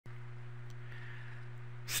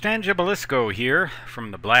Stan Gibilisco here from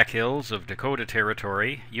the Black Hills of Dakota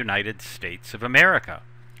Territory, United States of America.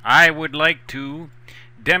 I would like to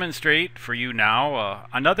demonstrate for you now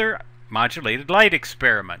another modulated light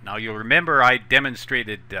experiment. Now you'll remember I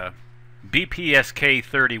demonstrated BPSK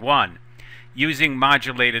 31 using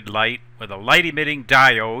modulated light with a light emitting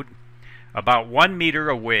diode about 1 meter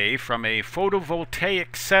away from a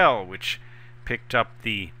photovoltaic cell which picked up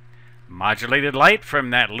the modulated light from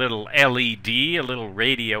that little LED, a little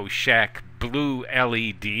Radio Shack blue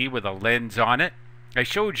LED with a lens on it. I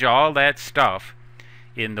showed you all that stuff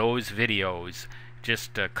in those videos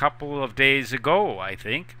just a couple of days ago, I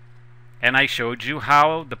think. And I showed you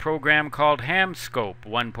how the program called Hamscope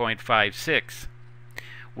 1.56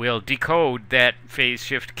 will decode that phase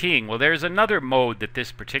shift keying. Well, there's another mode that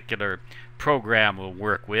this particular program will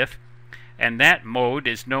work with, and that mode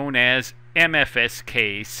is known as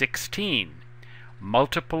MFSK 16,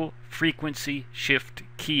 multiple frequency shift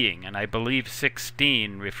keying, and I believe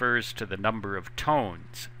 16 refers to the number of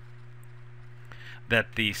tones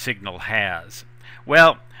that the signal has.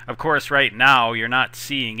 Well, of course right now you're not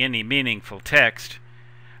seeing any meaningful text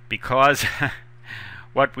because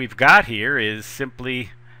what we've got here is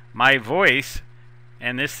simply my voice,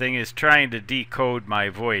 and this thing is trying to decode my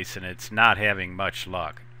voice, and it's not having much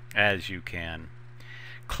luck, as you can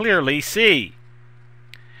clearly see.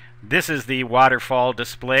 This is the waterfall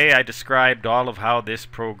display. I described all of how this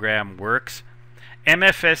program works.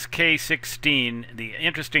 MFSK 16, the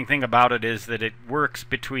interesting thing about it is that it works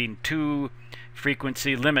between two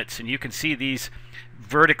frequency limits, and you can see these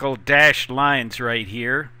vertical dashed lines right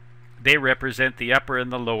here. They represent the upper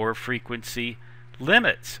and the lower frequency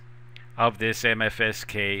limits of this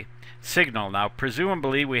MFSK signal. Now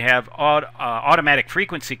presumably we have automatic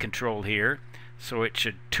frequency control here, so it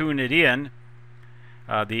should tune it in.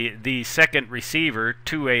 The second receiver,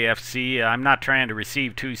 2AFC, I'm not trying to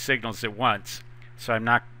receive two signals at once, so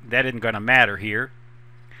that isn't going to matter here.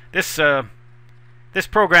 This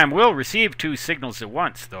program will receive two signals at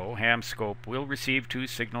once, though. Hamscope will receive two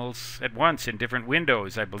signals at once in different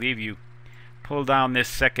windows. I believe you pull down this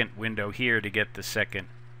second window here to get the second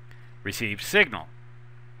received signal.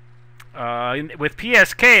 With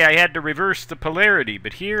PSK I had to reverse the polarity,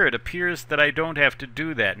 but here it appears that I don't have to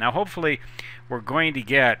do that. Now hopefully we're going to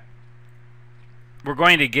get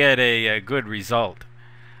a good result.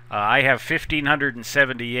 I have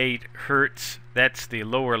 1578 Hertz, that's the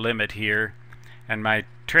lower limit here, and my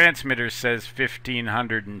transmitter says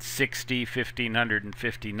 1560,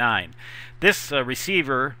 1559. This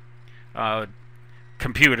receiver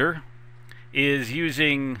computer is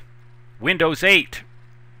using Windows 8,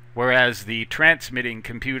 whereas the transmitting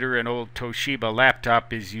computer, an old Toshiba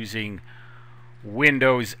laptop, is using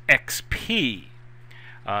Windows XP.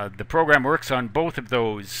 The program works on both of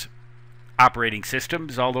those operating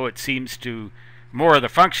systems, although it seems to, more of the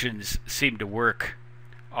functions seem to work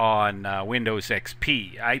on Windows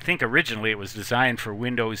XP. I think originally it was designed for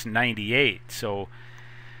Windows 98, so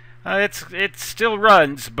it still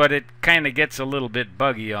runs, but it kind of gets a little bit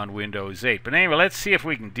buggy on Windows 8. But anyway, let's see if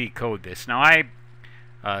we can decode this. Now I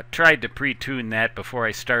tried to pre-tune that before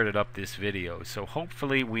I started up this video, so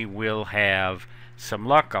hopefully we will have some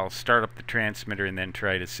luck. I'll start up the transmitter and then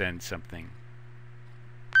try to send something.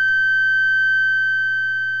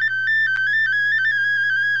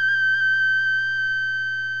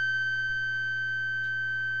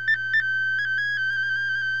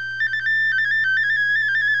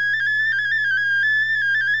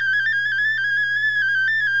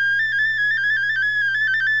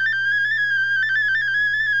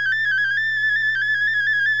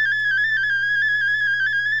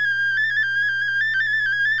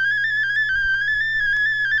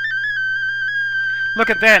 Look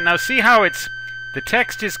at that. Now see how the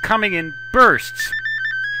text is coming in bursts.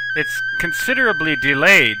 It's considerably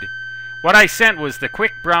delayed. What I sent was the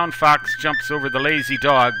quick brown fox jumps over the lazy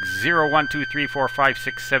dog 0, 1, 2, 3, 4, 5,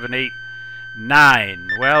 6, 7, 8, 9.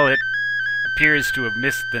 Well, it appears to have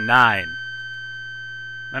missed the 9.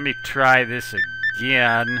 Let me try this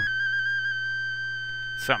again.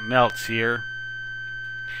 Something else here.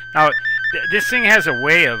 Now, this thing has a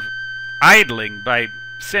way of idling by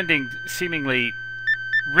sending seemingly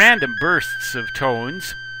random bursts of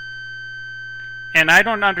tones, and I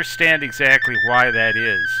don't understand exactly why that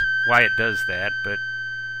is, why it does that, but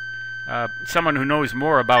someone who knows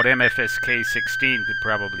more about MFSK 16 could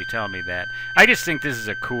probably tell me that. I just think this is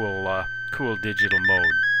a cool digital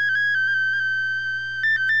mode.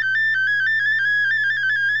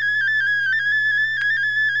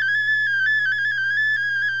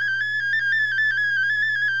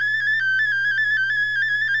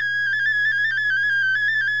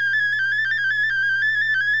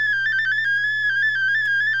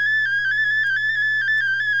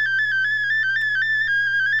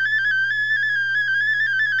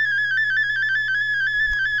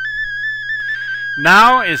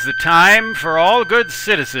 Now is the time for all good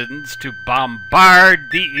citizens to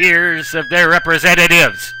bombard the ears of their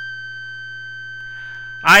representatives.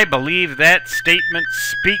 I believe that statement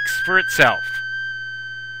speaks for itself.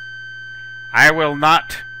 I will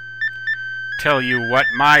not tell you what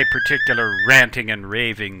my particular ranting and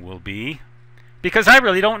raving will be, because I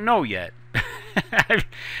really don't know yet.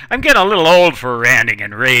 I'm getting a little old for ranting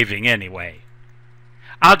and raving anyway.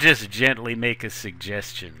 I'll just gently make a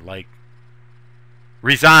suggestion, like,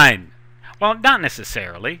 resign. Well, not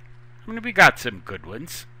necessarily. I mean, we got some good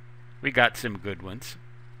ones.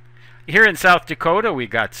 Here in South Dakota, we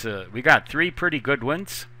got 3 pretty good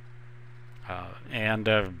ones.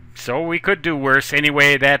 So we could do worse.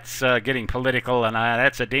 Anyway, that's getting political, and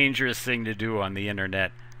that's a dangerous thing to do on the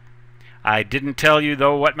internet. I didn't tell you,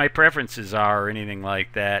 though, what my preferences are or anything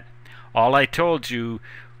like that. All I told you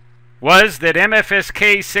was that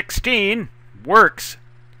MFSK 16 works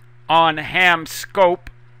on ham scope,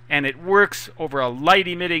 and it works over a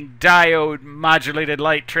light-emitting diode modulated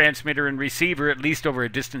light transmitter and receiver, at least over a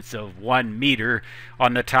distance of 1 meter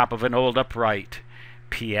on the top of an old upright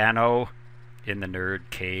piano in the nerd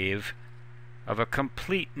cave of a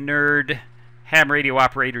complete nerd ham radio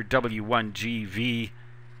operator W1GV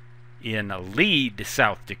in Lead,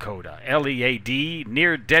 South Dakota, Lead,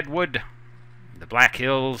 near Deadwood, the Black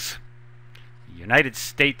Hills, United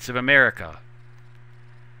States of America.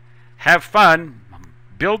 Have fun.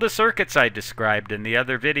 Build the circuits I described in the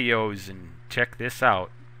other videos and check this out.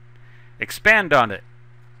 Expand on it.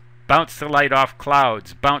 Bounce the light off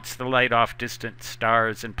clouds. Bounce the light off distant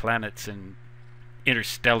stars and planets and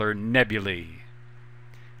interstellar nebulae.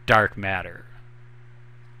 Dark matter.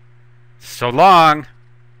 So long.